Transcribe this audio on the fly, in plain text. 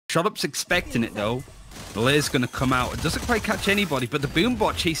Shotup's expecting it though. Blair's going to come out. It doesn't quite catch anybody, but the boom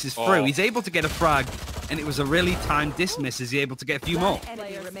bot chases through. He's able to get a frag, and it was a really timed dismiss. Is he able to get a few more?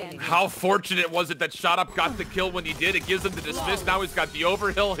 How fortunate was it that Shotup got the kill when he did? It gives him the dismiss. Now he's got the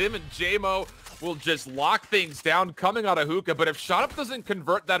overhill. Him and Jmoh will just lock things down coming out of hookah. But if Shotup doesn't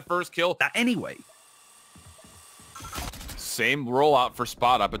convert that first kill... Anyway. Same rollout for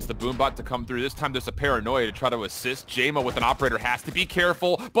spot up. It's the boom bot to come through. This time there's a paranoia to try to assist. Jmoh with an operator has to be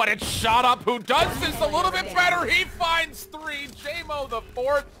careful, but it's Shotup who does this a little bit better. He finds 3. Jmoh the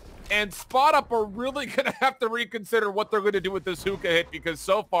 4th. And spot up are really going to have to reconsider what they're going to do with this hookah hit, because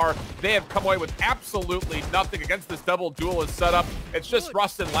so far they have come away with absolutely nothing against this double duelist setup. It's just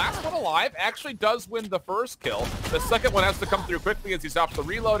Rustun, last one alive, actually does win the first kill. The second one has to come through quickly as he's off the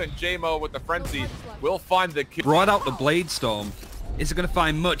reload, and Jmoh with the frenzy will find the kill. Brought out the blade storm. Is it going to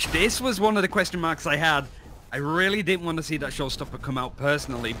find much? This was one of the question marks I had. I really didn't want to see that showstopper come out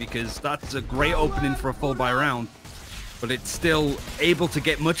personally, because that's a great opening for a full buy round. But it's still able to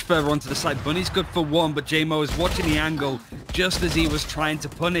get much further onto the side. Bunny's good for 1, but Jmoh is watching the angle just as he was trying to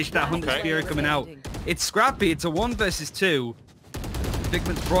punish that Hunter's Fury coming out. It's scrappy. It's a 1 versus 2.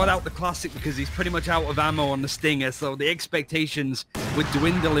 Figment's brought out the classic because he's pretty much out of ammo on the Stinger, so the expectations would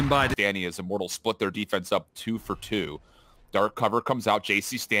dwindle in by the... Stani as Immortals split their defense up 2 for 2. Dark cover comes out.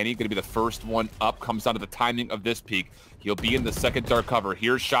 jcStani going to be the first one up. Comes down to the timing of this peak. He'll be in the second dark cover.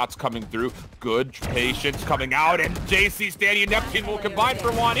 Here's shots coming through. Good patience coming out. And jcStani and Neptune will combine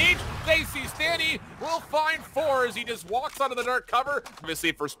for 1 each. jcStani will find 4 as he just walks onto the dark cover.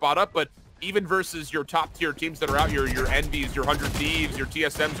 Obviously for spot up, but even versus your top tier teams that are out, your Envies, your 100 Thieves, your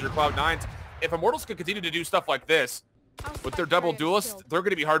TSMs, your Cloud9s, if Immortals could continue to do stuff like this with their double duelists, they're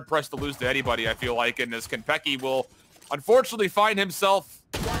going to be hard pressed to lose to anybody, I feel like. And as Kanpeki will unfortunately find himself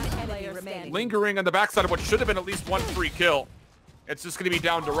lingering on the backside of what should have been at least 1 free kill. It's just going to be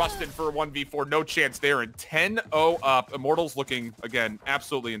down to Rustun for a 1v4. No chance there. And 10-0 up. Immortals looking, again,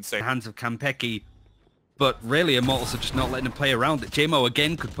 absolutely insane. Hands of Kanpeki. But really, Immortals are just not letting him play around it. Jmoh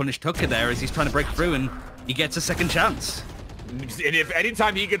again could punish Tucker there as he's trying to break through, and he gets a second chance. And if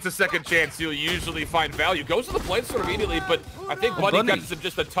anytime he gets a second chance, he'll usually find value. Goes to the blade sword immediately, but I think Bunny got him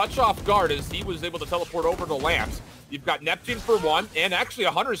just a touch off guard as he was able to teleport over to lamps. You've got Neptune for 1, and actually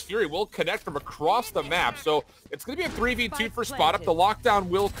a Hunter's Fury will connect from across the map. So it's going to be a 3v2 for spot up. The lockdown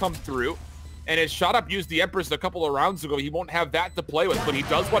will come through. And as Shotup used the Empress a couple of rounds ago, he won't have that to play with, but he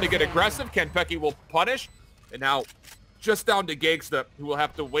does want to get aggressive. Kanpeki will punish. And now just down to Genghsta, who will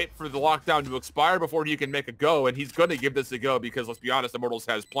have to wait for the lockdown to expire before he can make a go. And he's going to give this a go because, let's be honest, Immortals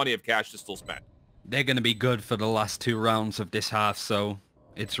has plenty of cash to still spend. They're going to be good for the last 2 rounds of this half, so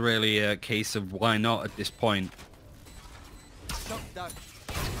it's really a case of why not at this point.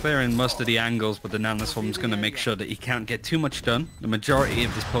 Clearing most of the angles, but the Nanoswarm's going to make sure that he can't get too much done. The majority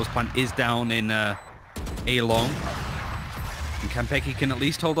of this post plant is down in A long. And Kanpeki can at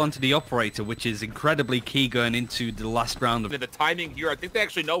least hold on to the operator, which is incredibly key going into the last round of... The timing here, I think they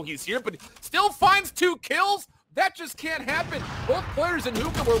actually know he's here, but still finds 2 kills? That just can't happen. Both players in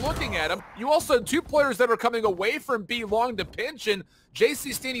hookah were looking at him. You also had 2 players that are coming away from B long to pinch, and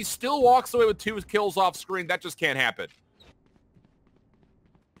jcStani still walks away with 2 kills off screen. That just can't happen.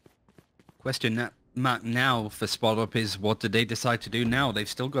 Question mark now for spot up is, what did they decide to do now? They've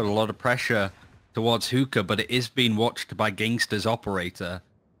still got a lot of pressure towards hookah, but it is being watched by Genghsta's operator.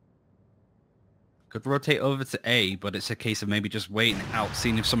 Could rotate over to A, but it's a case of maybe just waiting out,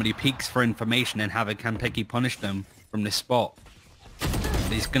 seeing if somebody peeks for information and having Kanpeki punish them from this spot.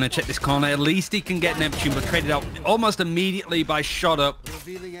 He's going to check this corner. At least he can get Neptune, but traded out almost immediately by Shotup.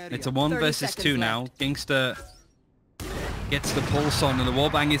 It's a 1 versus 2 now. Genghsta gets the pulse on, and the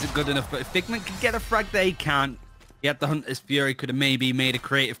wallbang isn't good enough, but if Figment can get a frag there, he can't. Yet the Hunter's Fury could have maybe made a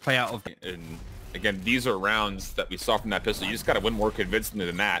creative play out of it. And again, these are rounds that we saw from that pistol. You just got to win more convincingly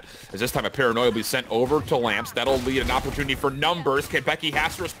than that. As this time a paranoia will be sent over to lamps. That'll lead an opportunity for numbers. Kanpeki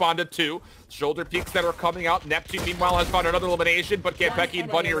has to respond to 2. Shoulder peaks that are coming out. Neptune, meanwhile, has found another elimination, but Kanpeki and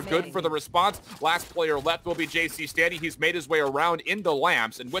Bunny are good for the response. Last player left will be jcStani. He's made his way around into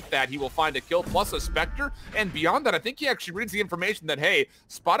lamps, and with that, he will find a kill plus a Spectre. And beyond that, I think he actually reads the information that, hey,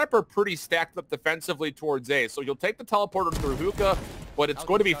 spot up are pretty stacked up defensively towards A. So you'll take the teleporter through hookah, but it's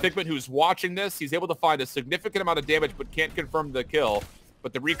going to be Figment who's watching this. He's able to find a significant amount of damage, but can't confirm the kill.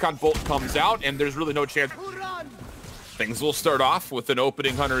 But the recon bolt comes out, and there's really no chance. Things will start off with an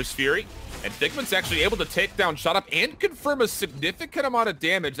opening Hunter's Fury. And Figment's actually able to take down Shotup and confirm a significant amount of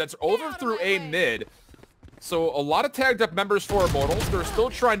damage. That's over through A mid. So a lot of tagged up members for Immortals. They're still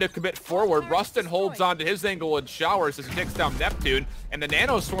trying to commit forward. Rustun holds on to his angle and showers as he takes down Neptune. And the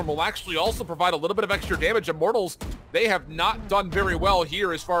Nanoswarm will actually also provide a little bit of extra damage. Immortals, they have not done very well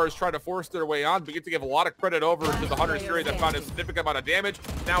here as far as trying to force their way on. We get to give a lot of credit over to the Hunter's Fury that found a significant amount of damage.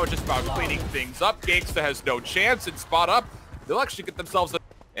 Now it's just about cleaning things up. Genghsta has no chance, and spot up. They'll actually get themselves...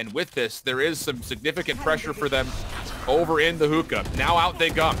 And with this, there is some significant pressure for them over in the hookah. Now out they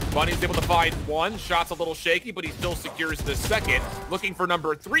come. Bunny's able to find one. Shot's a little shaky, but he still secures the second. Looking for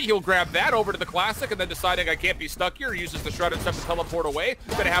number 3. He'll grab that over to the Classic, and then deciding I can't be stuck here, he uses the Shrouded Step to teleport away.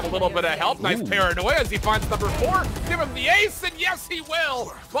 Gonna have a little bit of help. Nice paranoia as he finds number 4. Give him the ace, and yes, he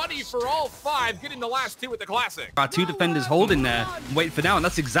will. Bunny for all 5, getting the last 2 with the Classic. Our 2 defenders holding there, waiting for now, and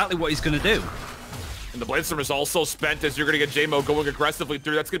that's exactly what he's going to do. And the Bladestorm is also spent as you're going to get Jmoh going aggressively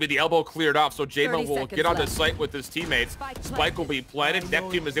through. That's going to be the elbow cleared off, so Jmoh will get onto site with his teammates. Spike will be planted.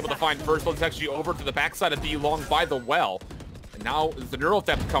 Neptune is able to find first blood. It's actually over to the backside of B long by the well. And now as the neural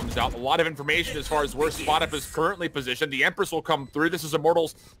theft comes out, a lot of information as far as where Spot Up is currently positioned. The Empress will come through. This is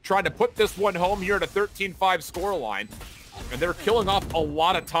Immortals trying to put this one home here at a 13-5 scoreline. And they're killing off a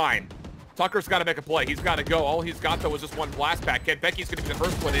lot of time. Tucker's got to make a play. He's got to go. All he's got, though, is just one blast pack. Kanpeki's going to be the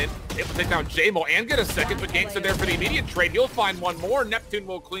first one in. Able to take down Jmoh and get a second, but Genghsta there for the immediate trade. He'll find one more. Neptune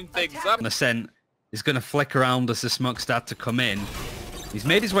will clean things up. And Ascent is going to flick around as the smoke start to come in. He's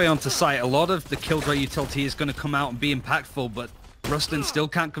made his way onto site. A lot of the Killjoy utility is going to come out and be impactful, but Rustun still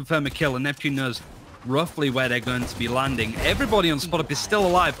can't confirm a kill, and Neptune knows roughly where they're going to be landing. Everybody on Spot Up is still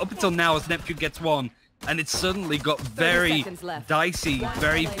alive up until now as Neptune gets one, and it's suddenly got very dicey,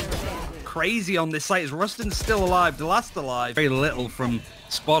 very crazy on this site. As Rustun's still alive, the last alive. Very little from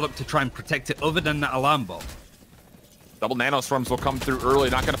Spot Up to try and protect it other than that alarm bot. Double Nanoswarms will come through early,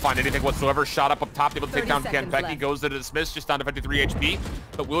 not going to find anything whatsoever. Shot up top, able to take down Kanpeki, goes to dismiss, just down to 53 HP,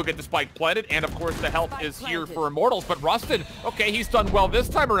 but will get the spike planted, and of course the help is here for Immortals, but Rustun, okay, he's done well this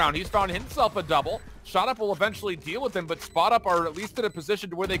time around. He's found himself a double. Shot Up will eventually deal with him, but Spot Up are at least in a position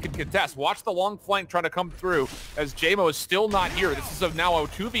to where they can contest. Watch the long flank trying to come through as Jmoh is still not here. This is now a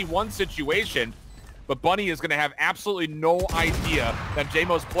 2v1 situation, but Bunny is going to have absolutely no idea that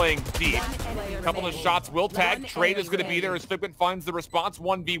Jmoh's playing deep. A couple of shots will tag. Trade is going to be there as Figment finds the response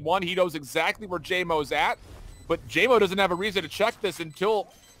 1v1. He knows exactly where Jmoh's at, but Jmoh doesn't have a reason to check this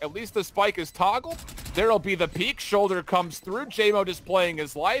until at least the spike is toggled. There'll be the peak. Shoulder comes through. Jmoh displaying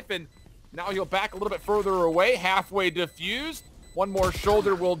his life, and now he'll back a little bit further away. Halfway diffused. One more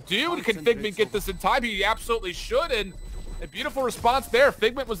shoulder will do. Can Figment get this in time? He absolutely should, and a beautiful response there.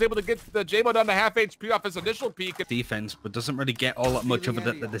 Figment was able to get the Jmoh down to half HP off his initial peak. Defense, but doesn't really get all that much of it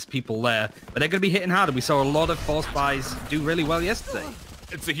that there's people there. But they're going to be hitting harder. We saw a lot of force buys do really well yesterday.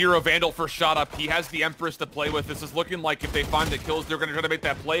 It's a hero Vandal for Shot Up. He has the Empress to play with. This is looking like if they find the kills, they're going to try to make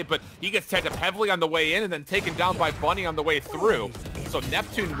that play, but he gets tagged up heavily on the way in and then taken down by Bunny on the way through. So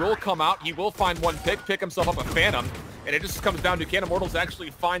Neptune will come out. He will find one pick himself up a Phantom. And it just comes down to, can Immortals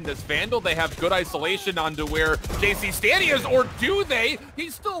actually find this Vandal? They have good isolation onto where jcStani is, or do they? He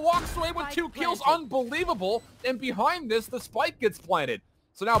still walks away with 2 kills. Unbelievable. And behind this, the spike gets planted.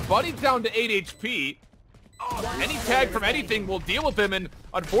 So now Bunny's down to 8 HP. Any tag from anything will deal with him, and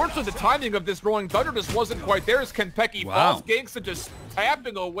unfortunately the timing of this Rolling Thunder just wasn't quite there as Kanpeki falls. Genghsta just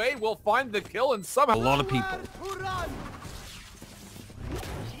tapping away will find the kill, and somehow... A lot of people.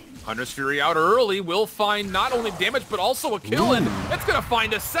 Hunter's Fury out early will find not only damage but also a kill, and it's going to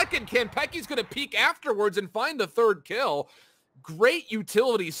find a second. Kanpeki's going to peek afterwards and find a third kill. Great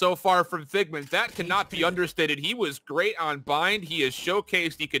utility so far from Figment. That cannot be understated. He was great on Bind. He has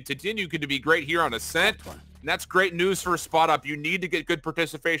showcased he could continue to be great here on Ascent. And that's great news for Spot Up. You need to get good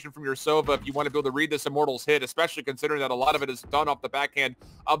participation from your Sova if you want to be able to read this Immortals hit, especially considering that a lot of it is done off the backhand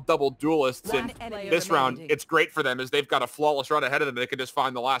of double duelists. And this round, it's great for them as they've got a flawless run ahead of them. They can just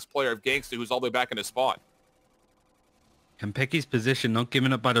find the last player of Genghsta who's all the way back in his spawn. Kanpeki's position not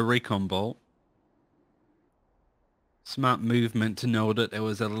given up by the recon bolt. Smart movement to know that there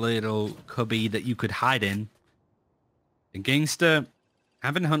was a little cubby that you could hide in. And Genghsta,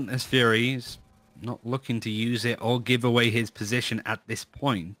 having Hunter's Furies, not looking to use it or give away his position at this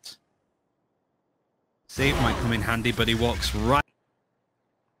point. Save might come in handy, but he walks right.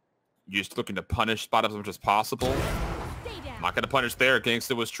 You're just looking to punish Spot Up as much as possible. Not going to punish there.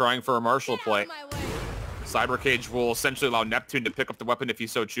 Genghsta was trying for a martial play. Cyber Cage will essentially allow Neptune to pick up the weapon if he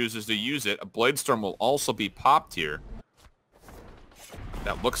so chooses to use it. A Bladestorm will also be popped here.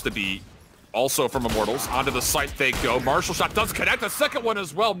 That looks to be also from Immortals. Onto the site they go. Martial shot does connect. The second one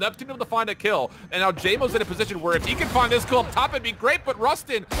as well. Neptune able to find a kill. And now Jmoh's in a position where if he can find this kill up top, it'd be great. But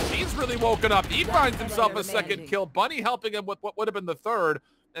Rustun, he's really woken up. He finds himself a second kill. Bunny helping him with what would have been the third.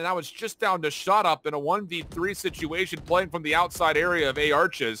 And now it's just down to shot up in a 1v3 situation, playing from the outside area of A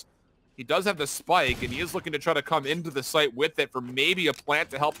Arches. He does have the spike, and he is looking to try to come into the site with it for maybe a plant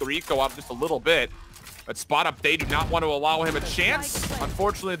to help the Rico out just a little bit. But spot up, they do not want to allow him a chance.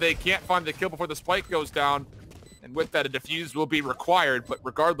 Unfortunately, they can't find the kill before the spike goes down. And with that, a defuse will be required. But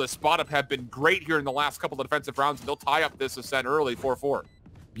regardless, spot up have been great here in the last couple of defensive rounds. And they'll tie up this ascent early, 4-4.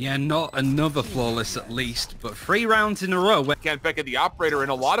 Yeah, not another flawless at least, but 3 rounds in a row. Kanpeki, the operator,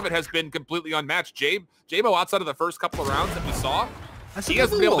 and a lot of it has been completely unmatched. Jmoh, outside of the first couple of rounds that we saw, he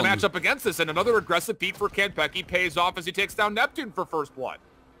hasn't been able to match up against this, and another aggressive peak for Kanpeki pays off as he takes down Neptune for first blood.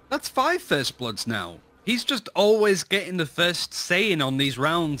 That's 5 first bloods now. He's just always getting the first say in on these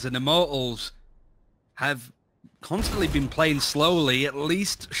rounds, and Immortals have constantly been playing slowly. At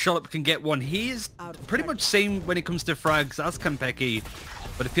least Shot can get one. He is pretty much same when it comes to frags as Kanpeki,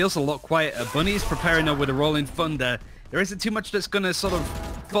 but it feels a lot quieter. Bunny is preparing her with a rolling thunder. There isn't too much that's going to sort of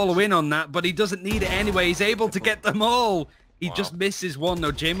follow in on that, but he doesn't need it anyway. He's able to get them all. He just misses one,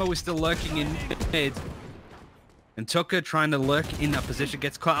 though. Jmoh is still lurking in mid. And Tucker trying to lurk in that position,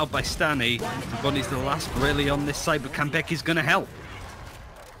 gets caught out by Stani. Bunny's the last really on this side, but Kanpeki's going to help.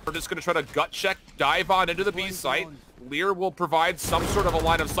 We're just going to try to gut check, dive on into the B site. Lear will provide some sort of a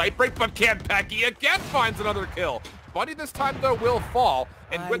line of sight break, but Kanpeki again finds another kill. Bunny this time, though, will fall.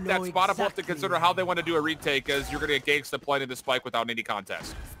 And with that, spot up, we'll have to consider how they want to do a retake, as you're going to get Genghsta planting the spike without any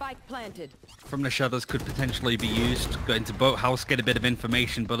contest. Spike planted. From the shadows could potentially be used. Go into boathouse, get a bit of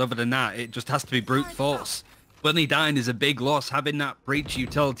information, but other than that, it just has to be brute force. Bunny dying is a big loss. Having that breach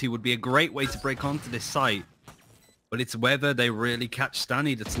utility would be a great way to break onto this site. But it's whether they really catch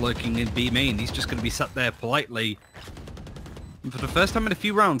Stani that's lurking in B main. He's just going to be sat there politely. And for the first time in a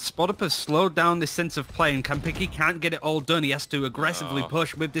few rounds, Spot Up has slowed down this sense of play, and Kanpeki can't get it all done. He has to aggressively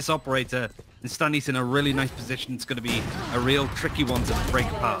push with this operator. And Stani's in a really nice position. It's going to be a real tricky one to break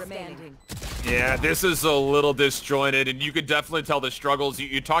apart. Yeah, this is a little disjointed, and you could definitely tell the struggles.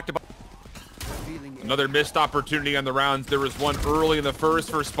 You talked about another missed opportunity on the rounds. There was one early in the first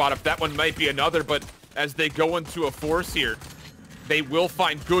for Spot Up. That one might be another, but as they go into a force here, they will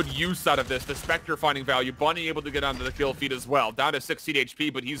find good use out of this. The Spectre finding value. Bunny able to get onto the kill feed as well. Down to 16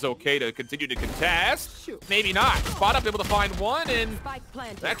 HP, but he's okay to continue to contest. Maybe not. Spot Up able to find one, and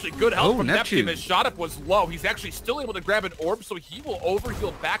actually good help from Neptune. His shot up was low. He's actually still able to grab an orb, so he will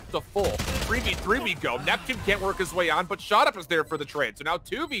overheal back to full. 3v3 we go. Neptune can't work his way on, but shot up is there for the trade. So now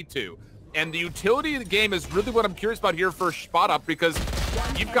 2v2. And the utility of the game is really what I'm curious about here for Spot Up, because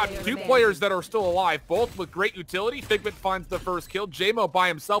you've got 2 players that are still alive, both with great utility. Figment finds the first kill. Jmoh by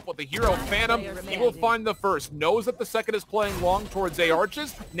himself with the hero Phantom. He will find the first. Knows that the second is playing long towards A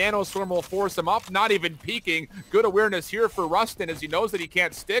Arches. Nanostorm will force him up, not even peeking. Good awareness here for Rustun, as he knows that he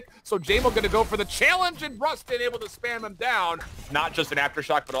can't stick. So Jmoh going to go for the challenge, and Rustun able to spam him down. Not just an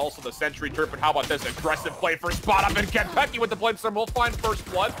aftershock, but also the sentry turret. But how about this aggressive play for Spot Up, and Kanpeki with the Bladestorm will find first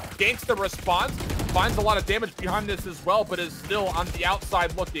blood. Genghsta responds, finds a lot of damage behind this as well, but is still on the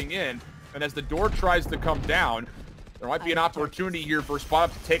outside looking in. And as the door tries to come down, there might be an opportunity here for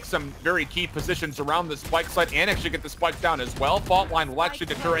Spot Up to take some very key positions around the spike site and actually get the spike down as well. Fault line will actually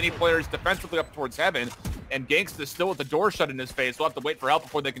deter any players defensively up towards heaven, and Genghsta is still with the door shut in his face. We'll have to wait for help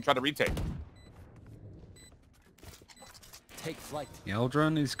before they can try to retake. Take flight. The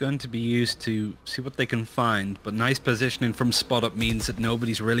Eldron is going to be used to see what they can find, but nice positioning from Spot Up means that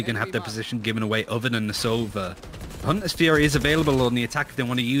nobody's really going to have their position given away other than the Sova. Hunter's Fury is available on the attack if they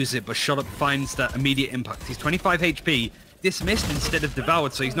want to use it, but Shot Up finds that immediate impact. He's 25 HP, dismissed instead of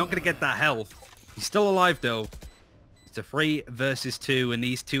devoured, so he's not going to get that health. He's still alive though. It's a 3 versus 2, and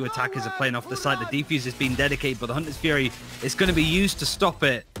these 2 attackers are playing off the side. The defuse has been dedicated, but the Hunter's Fury is going to be used to stop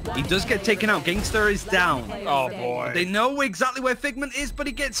it. He does get taken out. Genghsta is down. Oh boy. They know exactly where Figment is, but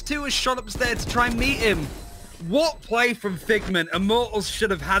he gets 2 as Shot Up's there to try and meet him. What play from Figment? Immortals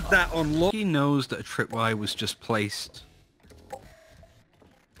should have had that on lock. He knows that a tripwire was just placed.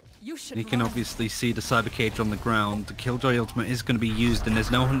 He can obviously see the cyber cage on the ground. The Killjoy ultimate is going to be used, and there's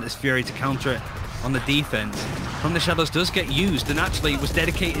no Hunter's Fury to counter it on the defense. From the shadows does get used, and actually it was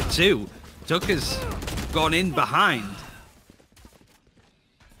dedicated to. Tucker's gone in behind.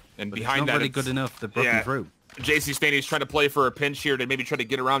 And but behind it's not that, really good enough. They're broken through. jcStani is trying to play for a pinch here to maybe try to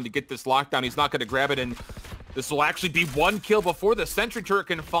get around to get this lockdown. He's not going to grab it, and this will actually be 1 kill before the sentry turret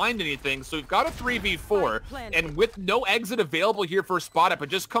can find anything. So we've got a 3v4, and with no exit available here for Spot Up, it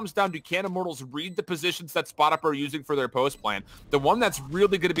just comes down to can Immortals read the positions that Spot Up are using for their post plan. The one that's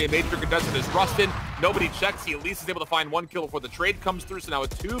really going to be a major contestant is Rustun. Nobody checks. He at least is able to find 1 kill before the trade comes through, so now a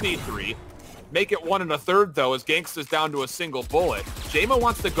 2v3. Make it 1 1/3 though, as Genghsta's down to a single bullet. Jmoh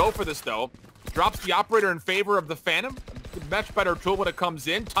wants to go for this though. Drops the operator in favor of the Phantom. much better tool when it comes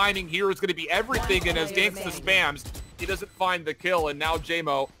in. Timing here is going to be everything, and as Genghsta spams, he doesn't find the kill, and now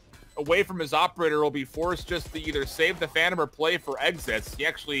Jmoh, away from his operator, will be forced just to either save the Phantom or play for exits. He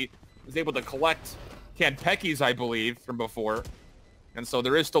actually was able to collect Kanpeki's, I believe, from before. And so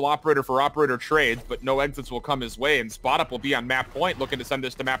there is still operator for operator trades, but no exits will come his way, and Spot Up will be on map point, looking to send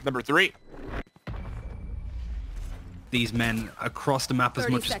this to map number 3. These men across the map as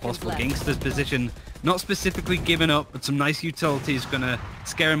much as possible. Genghsta's position, not specifically giving up, but some nice utility is going to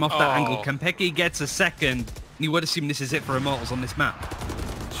scare him off that angle. Kanpeki gets a second. You would assume this is it for Immortals on this map.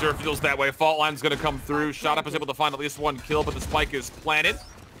 Sure feels that way. Fault line's going to come through. Shot Up is able to find at least one kill, but the spike is planted.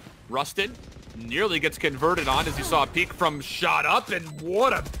 Rustun nearly gets converted on as you saw a peek from Shot Up, and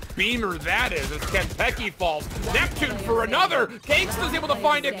what a beamer that is as Kanpeki falls. Neptune for another. Genghsta's able to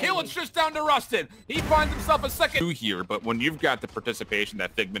find a kill. It's just down to Rustun. He finds himself a second here, but when you've got the participation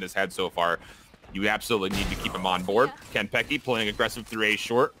that Figment has had so far, you absolutely need to keep him on board. Kanpeki playing aggressive through A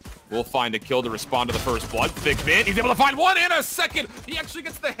short. Will find a kill to respond to the first blood. Figment, he's able to find one and a second. He actually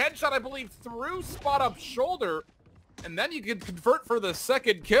gets the headshot, I believe, through Spot Up's shoulder. And then you can convert for the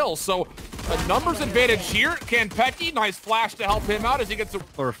second kill. So a numbers advantage here. Kanpeki, nice flash to help him out as he gets a...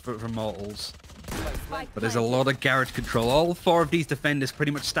 For Immortals. But there's a lot of garage control. All 4 of these defenders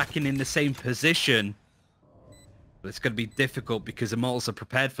pretty much stacking in the same position. But it's going to be difficult because Immortals are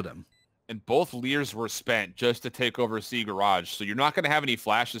prepared for them. And both Lears were spent just to take over C garage. So you're not going to have any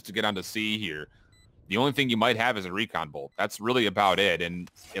flashes to get onto C here. The only thing you might have is a recon bolt. That's really about it. And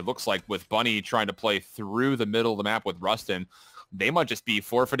it looks like with Bunny trying to play through the middle of the map with Rustun, they might just be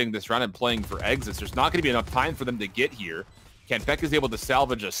forfeiting this round and playing for exits. There's not going to be enough time for them to get here. Kanpeki is able to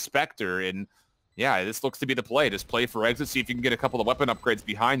salvage a Spectre, and yeah, this looks to be the play. Just play for exits, see if you can get a couple of weapon upgrades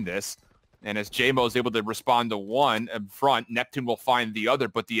behind this. And as Jmoh is able to respond to one in front, Neptune will find the other,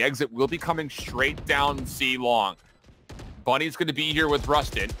 but the exit will be coming straight down C long. Bunny's going to be here with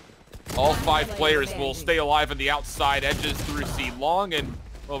Rustun. All 5 players will stay alive on the outside edges through C long, and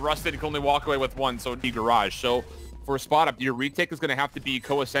well, Rustun can only walk away with one, so D garage. So for Spot Up, your retake is going to have to be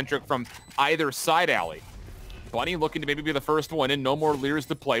co-eccentric from either side alley. Bunny looking to maybe be the first one in. No more Lears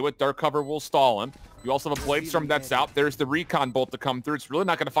to play with. Dark cover will stall him. You also have a Blade Storm that's out. There's the recon bolt to come through. It's really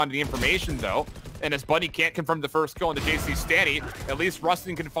not going to find any information, though. And as Bunny can't confirm the first kill into jcStani, at least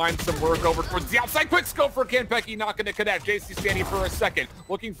Rustun can find some work over towards the outside. Quick scope for Kanpeki, not going to connect. jcStani for a second.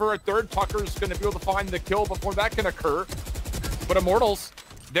 Looking for a third. Tucker's going to be able to find the kill before that can occur. But Immortals,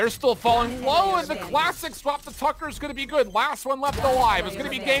 they're still falling low, and the classic swap to Tucker's going to be good. Last one left alive. It's going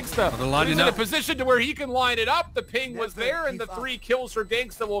to be Genghsta. He's in a position to where he can line it up. The ping was there, and the 3 kills for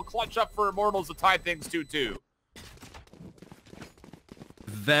Genghsta will clutch up for Immortals to tie things 2-2.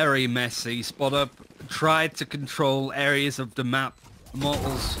 Very messy. Spot Up tried to control areas of the map.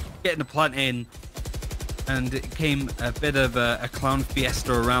 Immortals getting the plant in, and it came a bit of a clown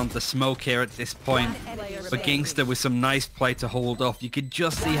fiesta around the smoke here at this point. But Genghsta with some nice play to hold off. You could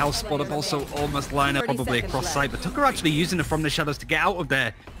just see how Spot Up also almost line up probably across site, but Tucker actually using it from the shadows to get out of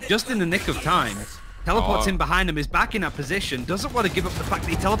there just in the nick of time. Teleports in behind him, is back in that position, doesn't want to give up the fact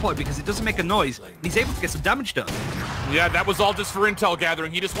that he teleported because it doesn't make a noise, and he's able to get some damage done. Yeah, that was all just for intel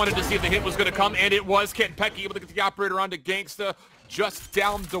gathering. He just wanted to see if the hit was going to come, and it was. Kanpeki able to get the operator onto Genghsta, just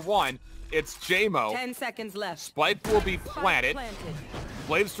down to 1. It's Jmoh. 10 seconds left. Spike will be planted.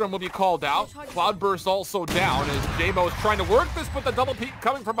 Bladestorm will be called out. Cloudburst also down as Jmoh is trying to work this, but the double peek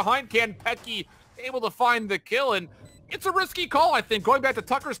coming from behind. Kanpeki able to find the kill, and it's a risky call, I think. Going back to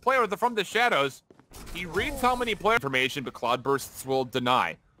Tucker's play from the shadows. He reads how many player information, but Cloudbursts will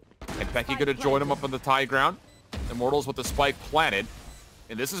deny. Kanpeki going to join him up on the tie ground. Immortals with the spike planted.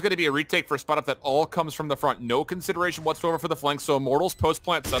 And this is going to be a retake for Spot Up that all comes from the front. No consideration whatsoever for the flank. So Immortals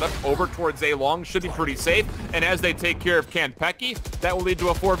post-plant setup over towards A long should be pretty safe. And as they take care of Kanpeki, that will lead to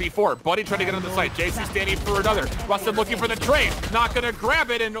a 4v4. Buddy trying to get on the site. jcStani for another. Rustun looking for the trade. Not going to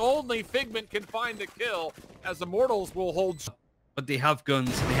grab it, and only Figment can find the kill as Immortals will hold. But they have guns,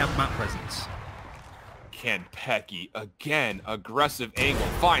 they have map presence. Kanpeki, again, aggressive angle.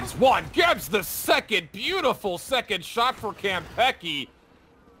 Finds one, gives the second. Beautiful second shot for Kanpeki.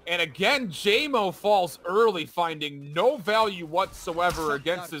 And again, Jmoh falls early, finding no value whatsoever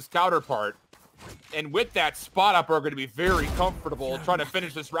against his counterpart. And with that, Spot Up are going to be very comfortable trying to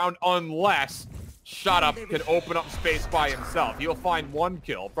finish this round unless Shot Up can open up space by himself. He'll find 1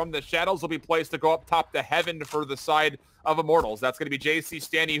 kill. From the shadows will be placed to go up top to heaven for the side of Immortals. That's going to be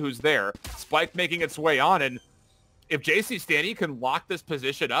jcStani who's there. Spike making its way on, and if jcStani can lock this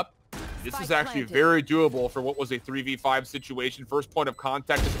position up, this is actually very doable for what was a 3v5 situation. First point of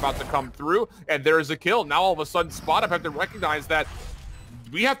contact is about to come through, and there's a kill. Now all of a sudden, Spot Up have to recognize that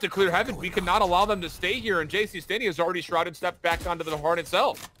we have to clear heaven. We cannot allow them to stay here, and jcStani has already shrouded stepped back onto the horn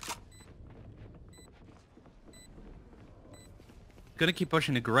itself. Gonna keep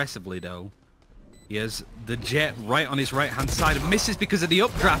pushing aggressively though. He has the Jet right on his right-hand side and misses because of the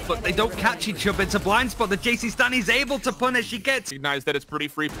updraft, but they don't catch each other. It's a blind spot that jcStani is able to punish. He gets... Recognize that it's pretty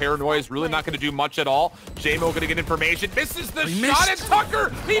free. Paranoia is really not going to do much at all. Jmoh going to get information. Misses the shot, and Tucker,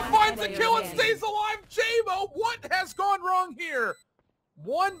 he finds the kill and stays alive. Jmoh, what has gone wrong here?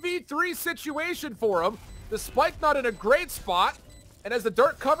 1v3 situation for him. The spike not in a great spot, and as the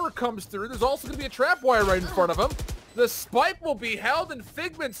dark cover comes through, there's also going to be a trap wire right in front of him. The spike will be held, and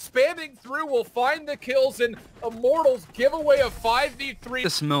Figment spamming through will find the kills, and Immortals give away a 5v3. The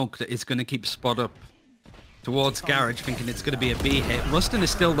smoke that is going to keep Spot up towards Garage, thinking it's going to be a B hit. Rustun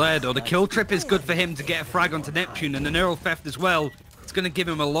is still there, though. The kill trip is good for him to get a frag onto Neptune, and the neural theft as well. It's going to give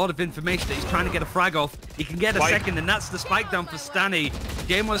him a lot of information that he's trying to get a frag off. He can get a second, and that's the spike down for Stani.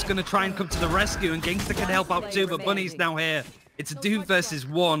 Jmoh's going to try and come to the rescue, and Genghsta can help out too, but Bunny's now here. It's a 2 versus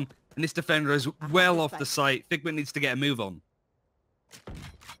 1. And this defender is well off the site. Figment needs to get a move on.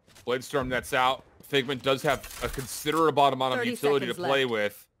 Bladestorm nets out. Figment does have a considerable amount of utility to play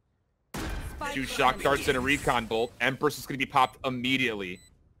with. 2 shock darts and a recon bolt. Empress is going to be popped immediately,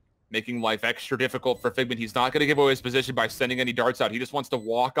 making life extra difficult for Figment. He's not going to give away his position by sending any darts out. He just wants to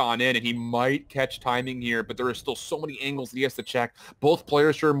walk on in, and he might catch timing here, but there are still so many angles that he has to check. Both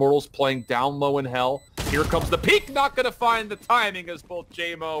players for Immortals playing down low in hell. Here comes the peak, not going to find the timing as both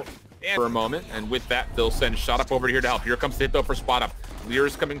Jmoh and for a moment, and with that, they'll send Shot Up over here to help. Here comes the hit though for Spot Up.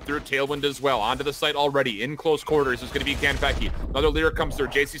 Lear's coming through, Tailwind as well. Onto the site already, in close quarters is going to be Kanpeki. Another Lear comes through.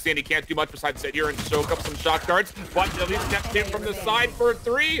 jcStani can't do much besides sit here and soak up some shock darts, but at least Neptune from the side for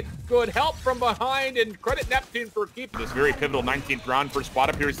 3. Good help from behind, and credit Neptune for keeping this very pivotal 19th round for Spot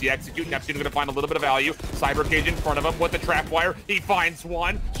Up. Here's the execute. Neptune going to find a little bit of value. Cyber Cage in front of him with the trap wire. He finds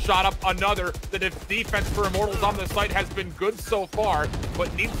one. Shot Up another. The defense for Immortals on the site has been good so far,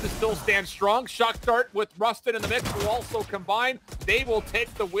 but needs to still stand strong. Shock Dart with Rustun in the mix will also combine. They will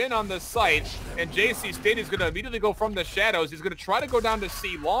take the win on the site, and jcStani is going to immediately go from the shadows. He's going to try to go down to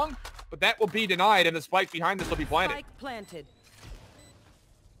C long, but that will be denied, and the spike behind this will be planted.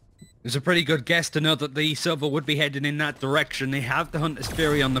 It was a pretty good guess to know that the Silver would be heading in that direction. They have the Hunter's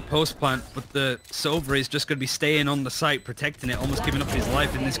Fury on the post plant, but the Silver is just going to be staying on the site, protecting it, almost giving up his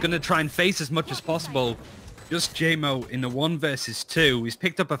life, and he's going to try and face as much as possible. Just Jmoh in the 1 versus 2. He's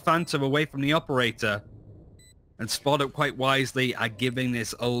picked up a Phantom away from the operator, and Spot Up quite wisely are giving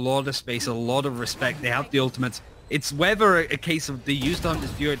this a lot of space, a lot of respect. They have the ultimates. It's whether a case of they use the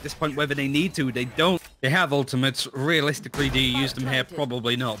Hunter's Fury at this point, whether they need to, they don't. They have ultimates. Realistically, do you use them here?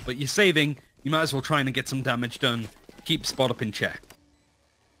 Probably not. But you're saving. You might as well try and get some damage done. Keep Spot Up in check.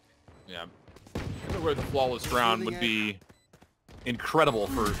 Yeah. Where the flawless round would be incredible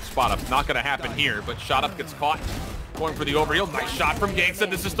for Spot Up. Not going to happen here, but Shot Up gets caught. Going for the overheal. Nice shot from Genghsta.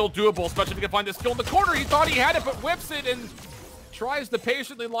 This is still doable, especially if he can find this kill in the corner. He thought he had it, but whips it and tries to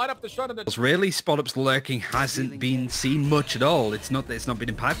patiently line up the shot. Really, Spot Up's lurking hasn't been seen much at all. It's not that it's not been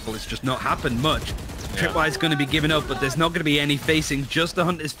impactful. It's just not happened much. Tripwire's going to be given up, but there's not going to be any facing. Just the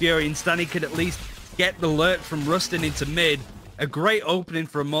Hunter's Fury, and Stani could at least get the lurk from Rustun into mid. A great opening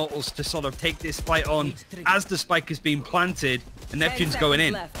for Immortals to sort of take this fight on as the spike is being planted, and Neptune's going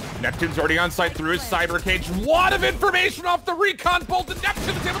in. Neptune's already on site through his cyber cage. A lot of information off the recon bolt, and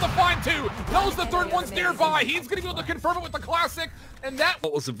Neptune is able to find 2. Knows the 3rd one's nearby. He's going to be able to confirm it with the classic, and that...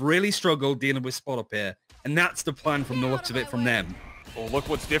 Immortals have really struggled dealing with Spot Up here, and that's the plan from the looks of it from them. Oh, look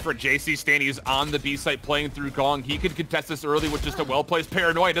what's different. jcStani is on the B site playing through Gong. He could contest this early with just a well-placed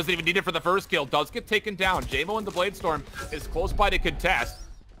Paranoia. Doesn't even need it for the first kill. Does get taken down. Jmoh in the Bladestorm is close by to contest.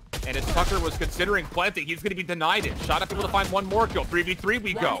 And as Tucker was considering planting, he's going to be denied it. Shot Up able to find 1 more kill. 3v3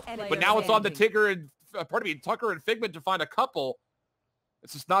 we go. But now it's on the Tucker and Figment to find a couple.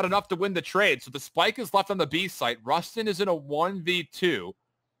 It's just not enough to win the trade. So the spike is left on the B site. Rustun is in a 1v2.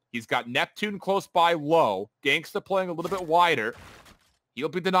 He's got Neptune close by low. Genghsta playing a little bit wider. He'll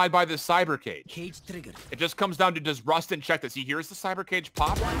be denied by the cyber cage. It just comes down to, does Rustun check this? He hears the cyber cage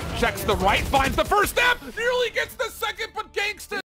pop, checks the right, finds the first step, nearly gets the